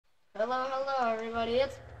Hello, everybody.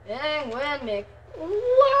 It's Penguin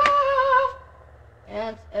McWow!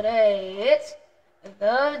 And today it's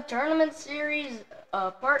the tournament series,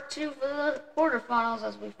 part 2 for the quarterfinals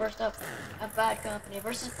as we first up at Bad Company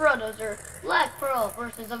versus Bulldozer, Black Pearl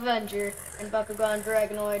versus Avenger, and Bakugan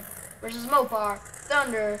Dragonoid versus Mopar,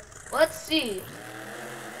 Thunder. Let's see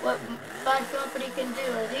what Bad Company can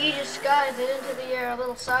do as he just skies it into the air a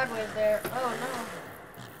little sideways there. Oh no.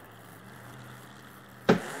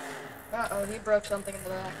 Uh-oh, he broke something in the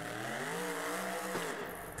back.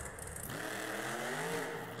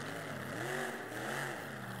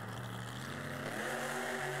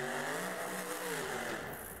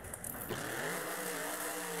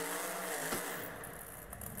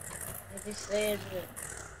 As he saved it.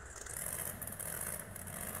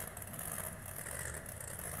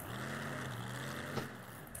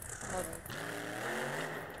 Okay.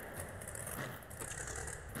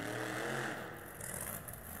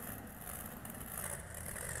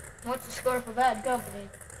 What's the score for Bad Company?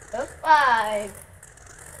 A 5.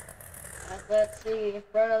 Let's see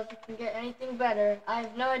if Brodos can get anything better. I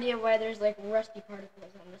have no idea why there's like rusty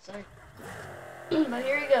particles on the side. But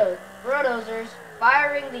here he goes. Bulldozer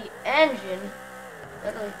firing the engine.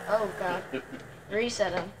 Literally, oh god.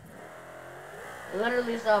 Reset him.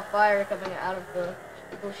 Literally saw fire coming out of the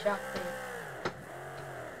little shock thing.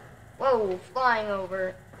 Whoa, flying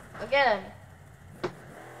over. Again.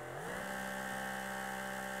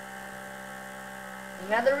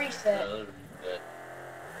 Another reset.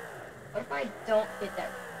 What if I don't hit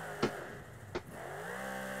that?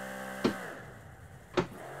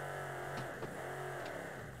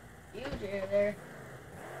 Huge air there.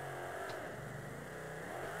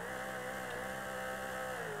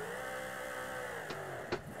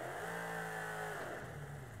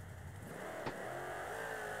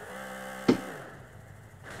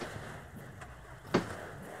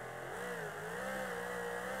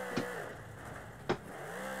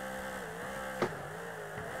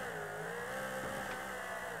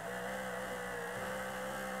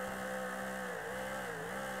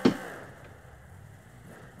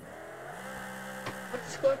 What's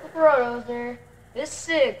the score for Bulldozer? It's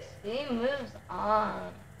 6. He moves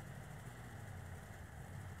on.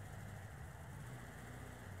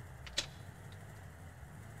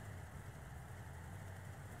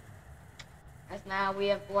 As now we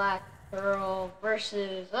have Black Pearl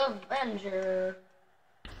versus Avenger.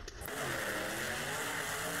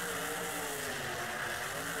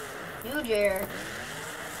 Huge air.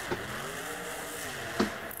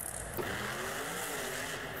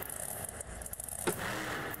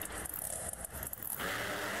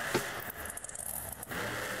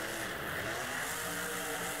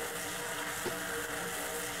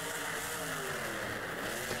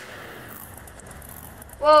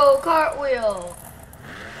 Whoa, cartwheel!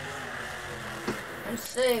 And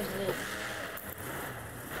saves it.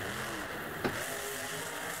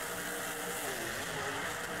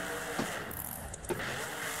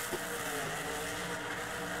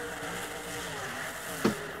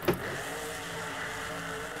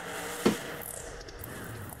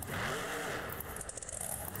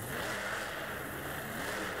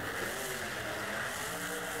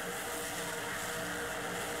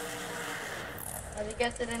 As he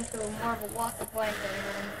gets it into more of a walking plank there,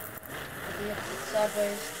 as he hits it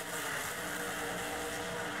sideways.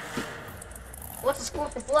 What's the score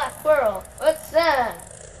for Black Pearl? Let's send!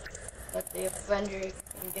 But the Avenger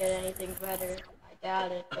can get anything better. I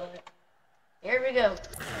doubt it, but here we go.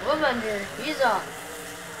 Avenger, he's off.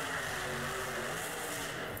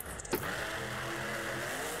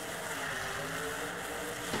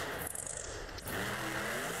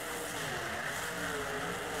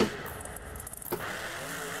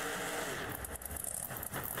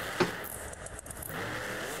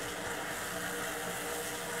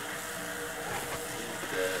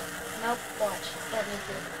 Nope, watch. Let me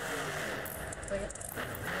do it. Wait.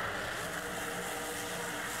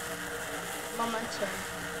 Momentum.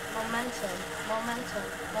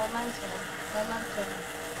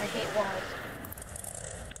 I hate walls.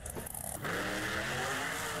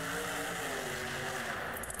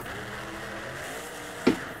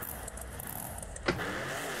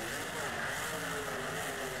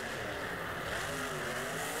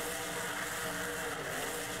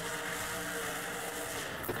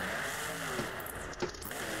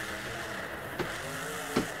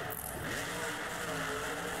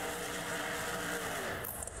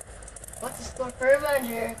 What's the score for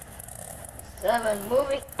Avenger? 7.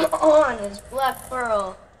 Moving on is Black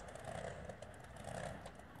Pearl.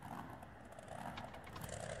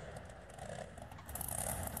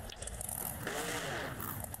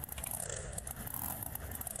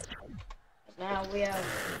 Now we have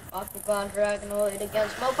Octagon Dragonoid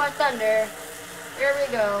against Mopar Thunder. Here we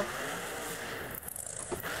go.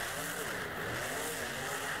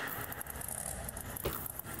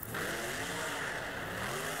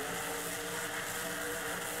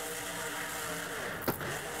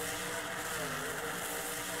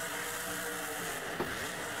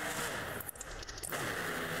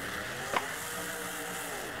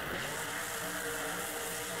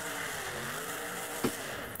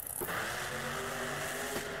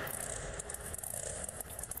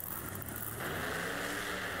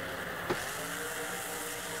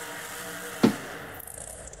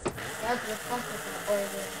 That's the focus or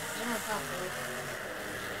the general topic.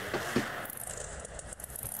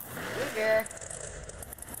 You're here.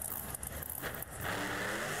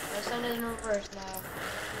 I send it in reverse now.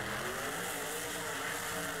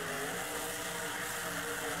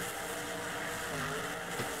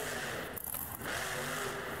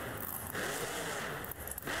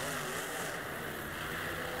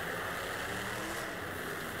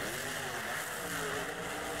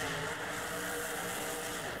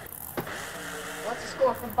 What's the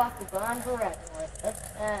score for Bakugan Dragonoid? That's,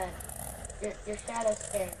 your shadow's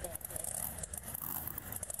scared.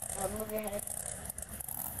 Move your head.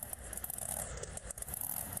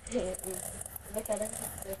 Look at it.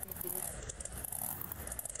 So confused.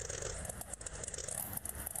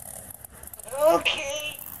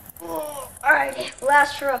 Okay. Alright,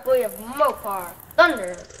 last truck we have Mopar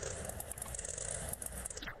Thunder.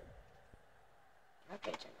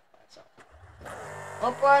 Okay, check it out.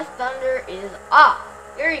 Mopar Thunder is off.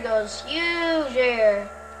 Here he goes. Huge air.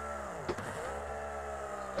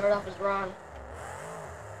 Start off his run.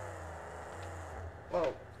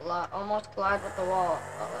 Whoa, almost collide with the wall.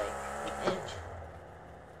 Like an inch.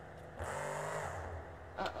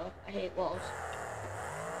 Uh-oh, I hate walls.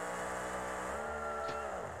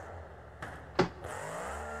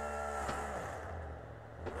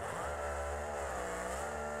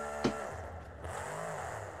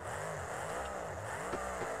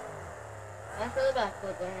 After the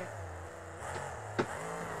backflip there.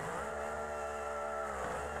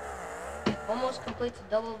 Almost completes a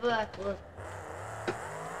double backflip.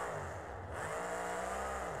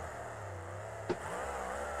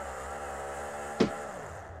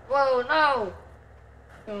 Whoa, no!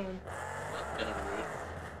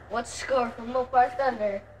 What's the score for Mopar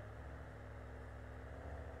Thunder?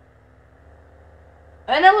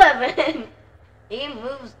 An 11! He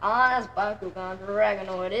moves on as Bakugan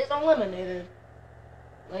Dragonoid is eliminated.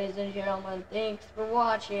 Ladies and gentlemen, thanks for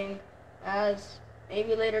watching. As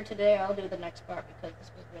maybe later today I'll do the next part because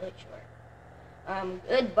this was really short.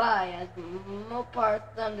 Goodbye as Mopar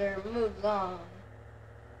Thunder moves on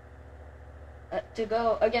to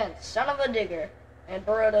go against Son of a Digger. And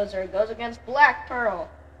Bulldozer goes against Black Pearl.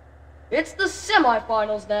 It's the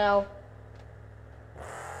semifinals now.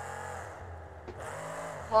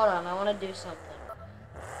 Hold on, I want to do something.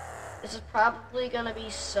 This is probably going to be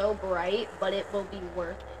so bright, but it will be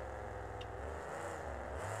worth it.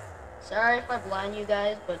 Sorry if I blind you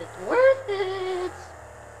guys, but it's worth it.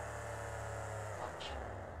 Watch.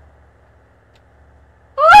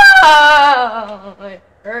 Oh, it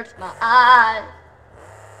hurts my eyes.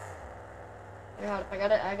 God,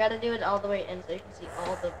 I gotta do it all the way in so you can see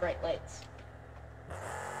all the bright lights.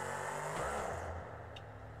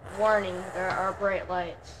 Warning, there are bright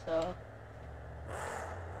lights, so.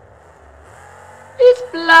 It's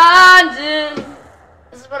blinding!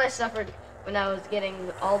 This is what I suffered when I was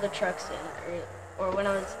getting all the trucks in, or when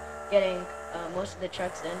I was getting most of the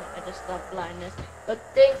trucks in. I just thought blindness. But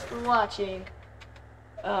thanks for watching.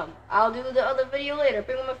 I'll do the other video later.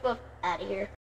 Bring my fluff out of here.